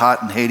was really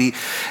hot in Haiti,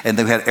 and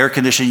then we had air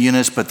conditioning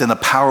units, but then the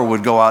power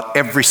would go out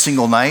every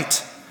single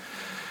night,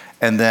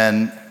 and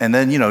then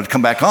you know,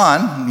 come back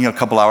on, you know, a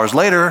couple hours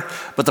later.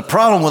 But the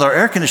problem with our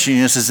air conditioning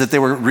units is that they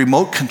were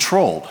remote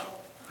controlled,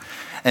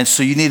 and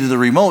so you needed the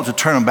remote to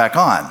turn them back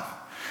on.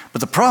 But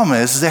the problem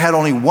is they had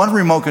only one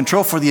remote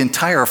control for the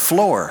entire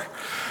floor.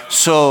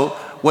 So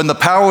when the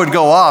power would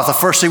go off, the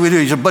first thing we do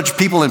is a bunch of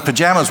people in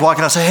pajamas walking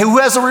out and say, hey, who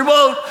has the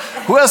remote?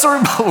 Who has the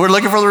remote? We're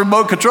looking for the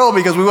remote control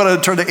because we wanted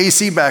to turn the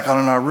AC back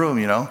on in our room,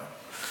 you know.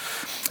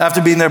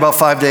 After being there about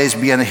 5 days,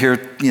 we began to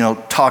hear, you know,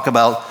 talk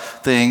about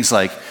things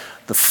like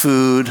the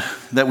food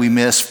that we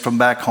missed from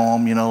back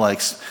home, you know, like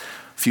a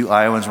few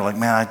Iowans were like,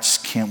 man, I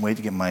just can't wait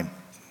to get my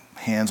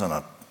hands on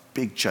a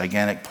big,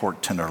 gigantic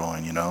pork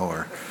tenderloin, you know,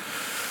 or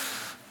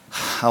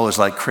I was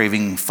like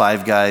craving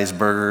Five Guys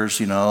burgers,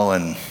 you know,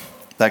 and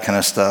that kind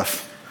of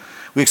stuff.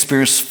 We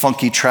experienced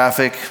funky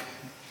traffic,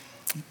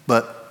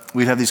 but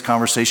we'd have these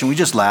conversations. We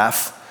just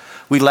laugh.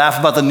 We laugh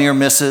about the near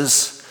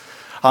misses.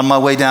 On my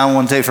way down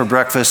one day for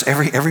breakfast,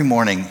 every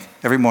morning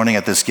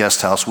at this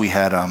guest house, we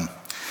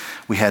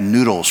had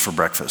noodles for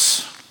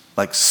breakfast,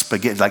 like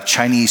spaghetti, like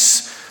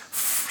Chinese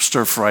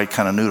stir-fried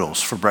kind of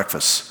noodles for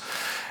breakfast.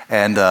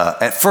 And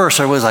at first,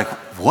 I was like,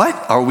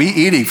 what are we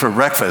eating for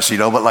breakfast?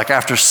 But like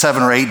after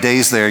 7 or 8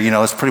 days there,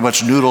 it's pretty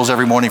much noodles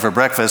every morning for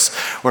breakfast.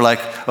 We're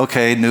like,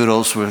 okay,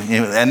 noodles.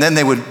 And then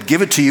they would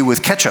give it to you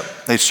with ketchup.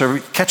 They'd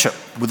serve ketchup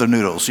with the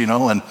noodles,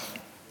 And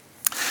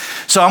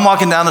so I'm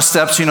walking down the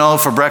steps,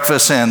 for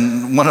breakfast,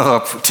 and one of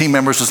our team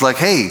members was like,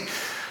 hey,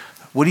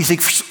 what do you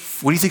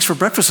think's for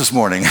breakfast this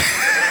morning?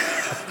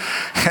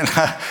 And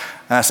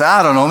I said,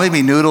 I don't know,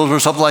 maybe noodles or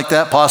something like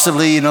that,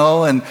 possibly,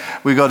 And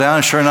we go down,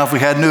 and sure enough, we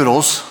had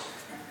noodles.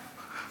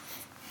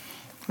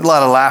 A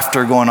lot of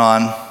laughter going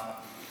on.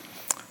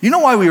 You know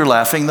why we were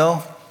laughing,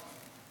 though?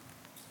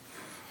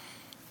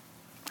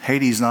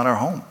 Haiti's not our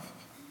home.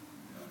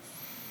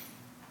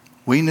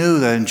 We knew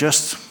that in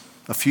just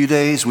a few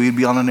days, we'd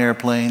be on an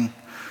airplane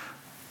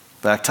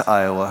back to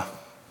Iowa.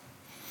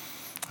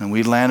 And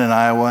we'd land in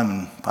Iowa,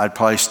 and I'd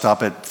probably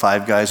stop at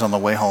Five Guys on the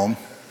way home.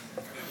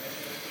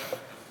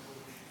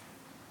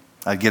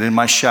 I'd get in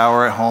my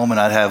shower at home, and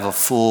I'd have a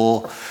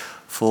full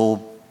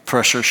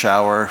pressure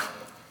shower.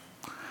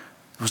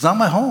 It was not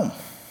my home.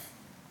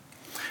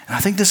 And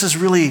I think this is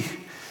really,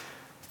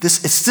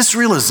 it's this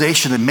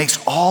realization that makes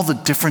all the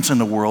difference in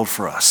the world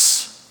for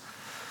us.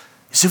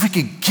 So if we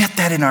could get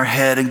that in our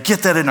head and get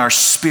that in our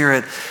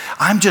spirit,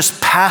 I'm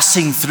just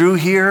passing through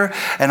here,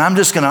 and I'm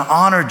just going to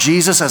honor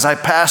Jesus as I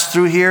pass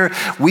through here.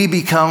 We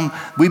become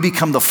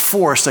the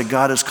force that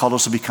God has called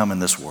us to become in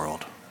this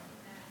world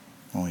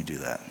when we do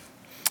that.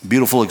 A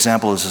beautiful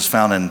example is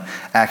found in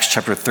Acts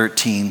chapter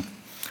 13.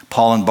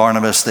 Paul and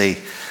Barnabas,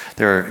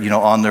 they're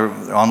on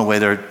the way,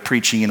 they're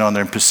preaching, and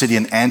they're in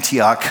Pisidian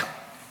Antioch.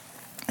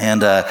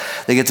 And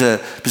they get to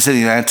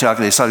Pisidian Antioch,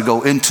 they start to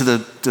go into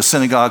the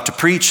synagogue to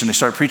preach, and they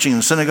start preaching in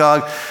the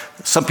synagogue.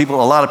 A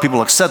lot of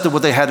people accepted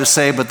what they had to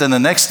say, but then the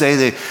next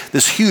day,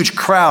 this huge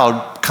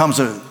crowd comes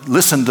to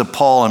listen to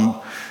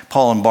Paul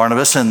and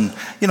Barnabas, and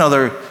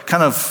they're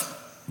kind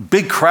of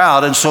big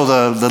crowd, and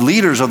so the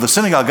leaders of the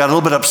synagogue got a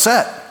little bit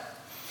upset.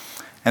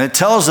 And it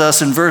tells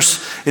us in verse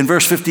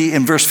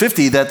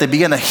 50 that they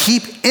began to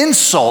heap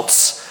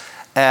insults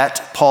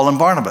at Paul and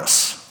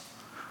Barnabas.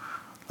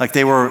 Like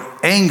they were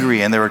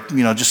angry, and they were,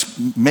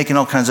 just making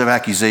all kinds of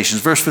accusations.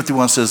 Verse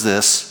 51 says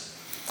this.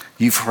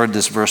 You've heard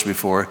this verse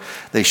before.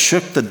 They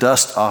shook the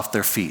dust off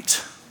their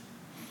feet.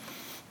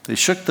 They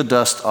shook the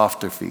dust off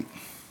their feet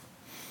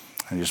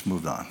and just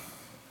moved on.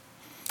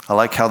 I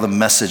like how the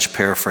Message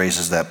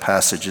paraphrases that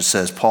passage. It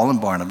says, Paul and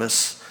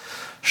Barnabas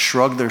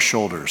shrugged their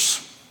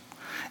shoulders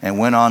and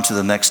went on to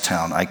the next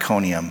town,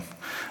 Iconium,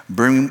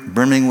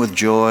 brimming with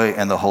joy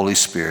and the Holy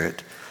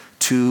Spirit,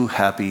 2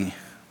 happy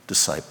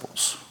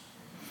disciples.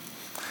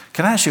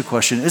 Can I ask you a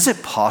question? Is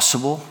it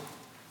possible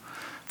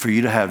for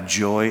you to have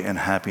joy and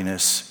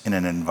happiness in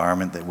an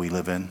environment that we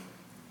live in?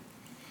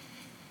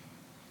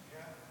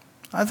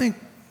 I think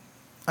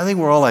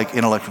we're all like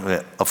intellectually,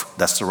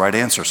 that's the right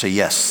answer, say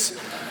yes.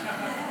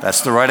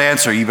 That's the right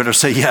answer, you better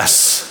say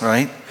yes,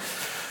 right?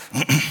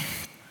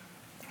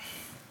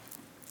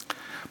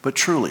 But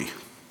truly,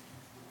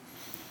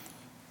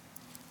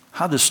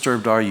 how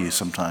disturbed are you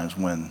sometimes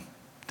when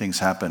things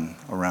happen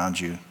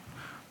around you?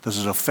 Does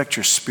it affect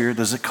your spirit?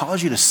 Does it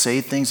cause you to say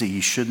things that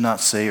you should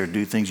not say or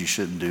do things you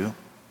shouldn't do?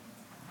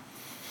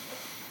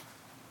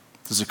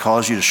 Does it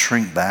cause you to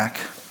shrink back?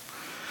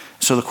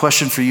 So the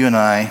question for you and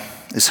I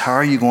is, how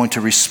are you going to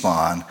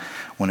respond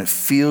when it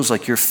feels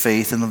like your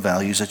faith and the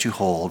values that you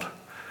hold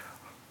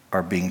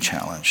are being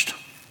challenged?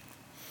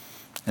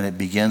 And it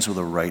begins with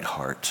a right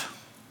heart.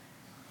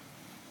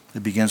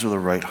 It begins with a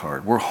right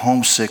heart. We're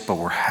homesick, but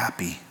we're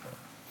happy.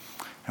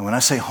 And when I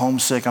say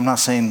homesick, I'm not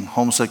saying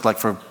homesick like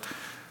for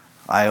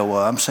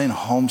Iowa. I'm saying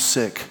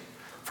homesick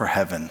for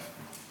heaven.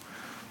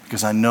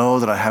 Because I know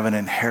that I have an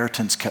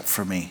inheritance kept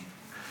for me.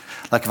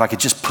 Like if I could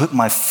just put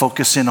my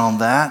focus in on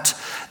that,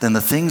 then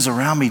the things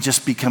around me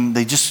just become,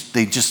 they just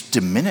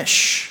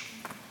diminish.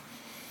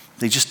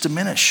 They just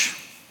diminish.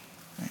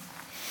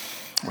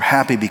 We're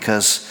happy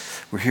because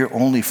we're here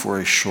only for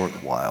a short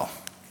while.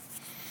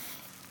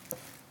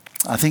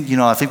 I think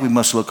we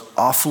must look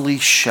awfully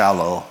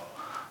shallow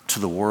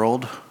to the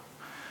world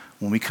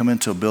when we come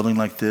into a building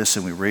like this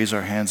and we raise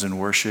our hands in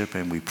worship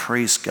and we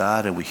praise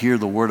God and we hear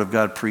the word of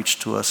God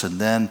preached to us, and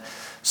then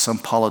some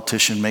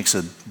politician makes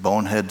a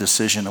bonehead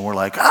decision and we're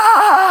like,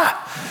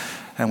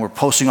 and we're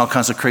posting all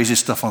kinds of crazy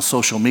stuff on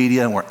social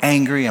media, and we're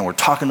angry and we're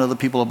talking to other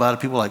people about it.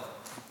 People are like,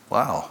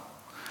 wow,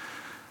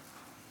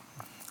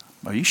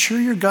 are you sure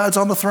your God's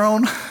on the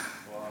throne?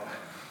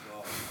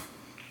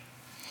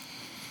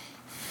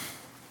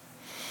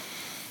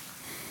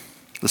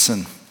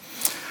 Listen,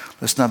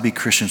 let's not be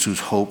Christians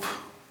whose hope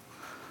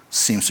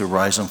seems to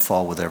rise and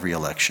fall with every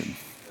election.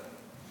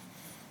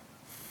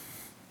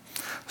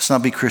 Let's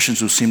not be Christians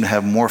who seem to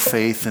have more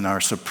faith in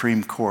our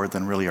Supreme Court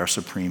than really our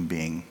Supreme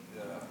Being.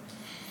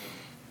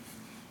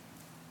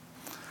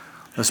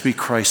 Let's be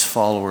Christ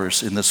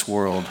followers in this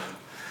world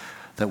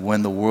that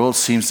when the world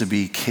seems to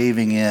be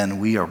caving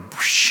in, we are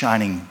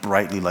shining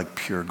brightly like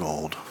pure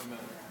gold.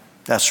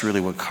 That's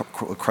really what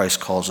Christ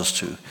calls us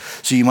to.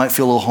 So you might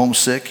feel a little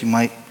homesick. You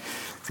might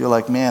feel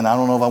like, man, I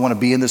don't know if I want to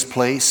be in this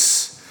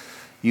place.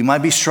 You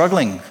might be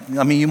struggling.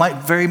 I mean,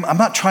 I'm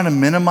not trying to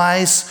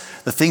minimize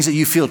the things that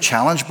you feel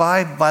challenged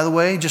by the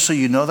way, just so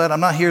you know that.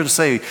 I'm not here to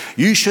say,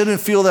 you shouldn't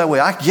feel that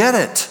way. I get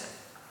it.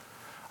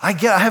 I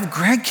have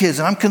grandkids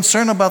and I'm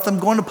concerned about them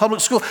going to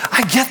public school.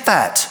 I get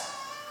that.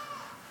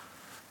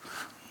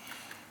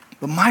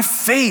 But my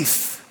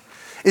faith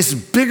is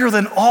bigger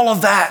than all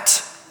of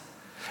that.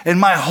 And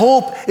my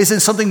hope is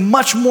in something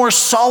much more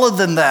solid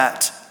than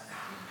that.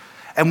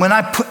 And when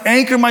I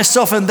anchor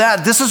myself in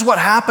that, this is what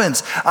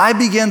happens. I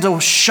begin to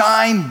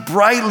shine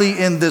brightly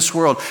in this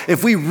world.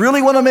 If we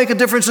really want to make a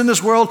difference in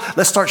this world,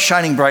 let's start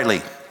shining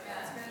brightly.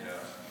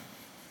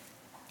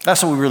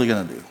 That's what we're really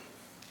going to do.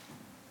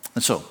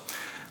 And so,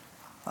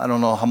 I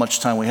don't know how much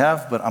time we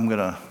have, but I'm going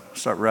to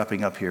start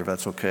wrapping up here, if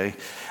that's okay.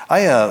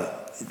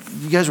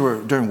 You guys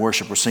were, during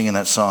worship, we're singing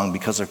that song,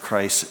 Because of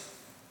Christ.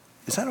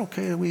 Is that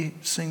okay that we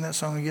sing that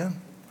song again?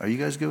 Are you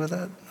guys good with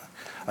that?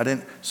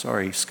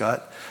 Sorry,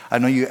 Scott. I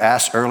know you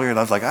asked earlier, and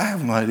I was like, I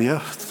have no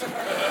idea.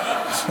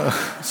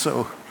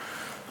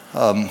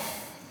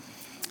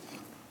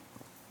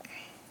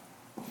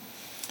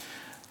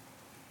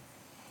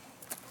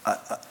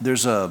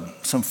 There's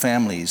some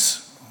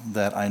families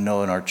that I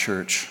know in our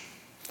church.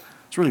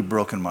 It's really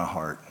broken my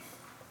heart.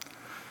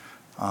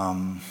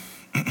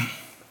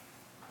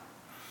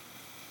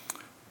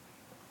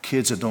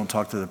 Kids that don't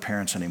talk to their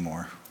parents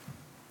anymore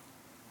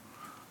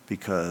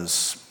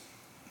because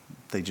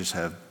they just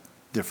have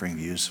differing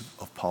views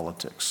of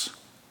politics.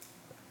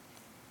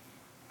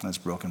 That's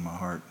broken my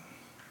heart.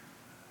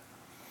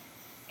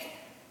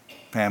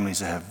 Families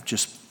that have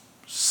just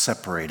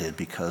separated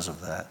because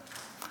of that.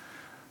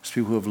 There's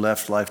people who have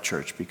left Life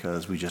Church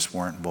because we just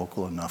weren't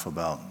vocal enough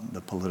about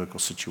the political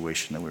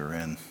situation that we were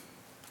in.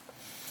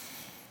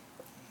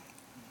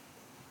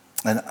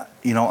 And,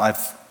 you know,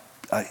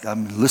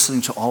 I'm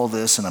listening to all of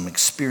this and I'm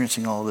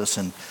experiencing all of this,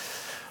 and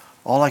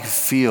all I can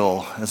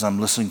feel as I'm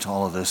listening to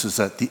all of this is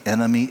that the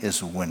enemy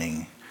is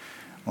winning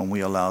when we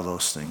allow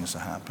those things to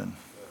happen.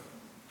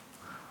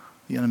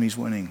 The enemy's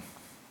winning.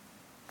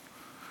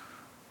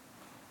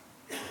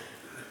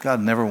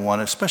 God never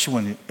wanted, especially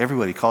when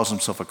everybody calls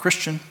himself a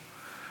Christian,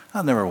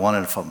 God never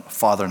wanted a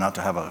father not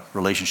to have a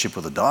relationship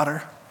with a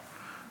daughter.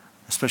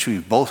 Especially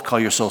if you both call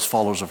yourselves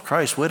followers of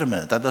Christ. Wait a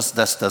minute, that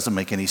doesn't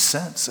make any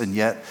sense. And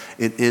yet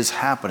it is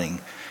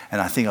happening. And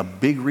I think a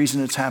big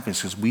reason it's happening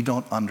is because we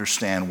don't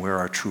understand where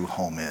our true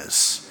home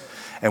is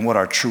and what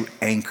our true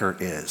anchor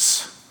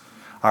is.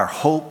 Our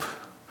hope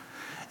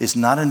is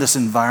not in this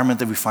environment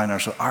that we find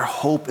ourselves. Our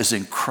hope is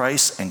in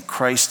Christ and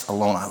Christ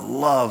alone. I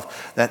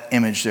love that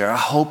image there. I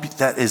hope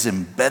that is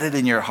embedded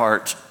in your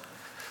heart,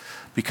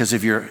 because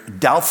if you're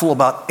doubtful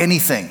about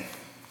anything,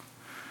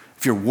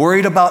 if you're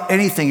worried about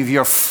anything, if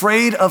you're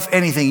afraid of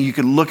anything, you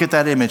can look at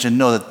that image and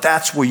know that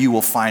that's where you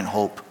will find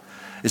hope,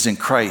 is in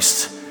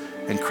Christ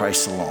and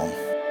Christ alone.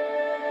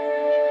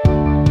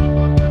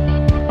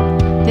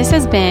 This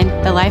has been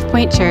the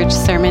LifePoint Church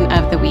Sermon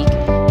of the Week.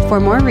 For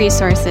more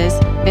resources,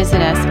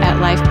 visit us at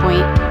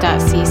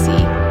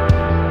lifepoint.cc.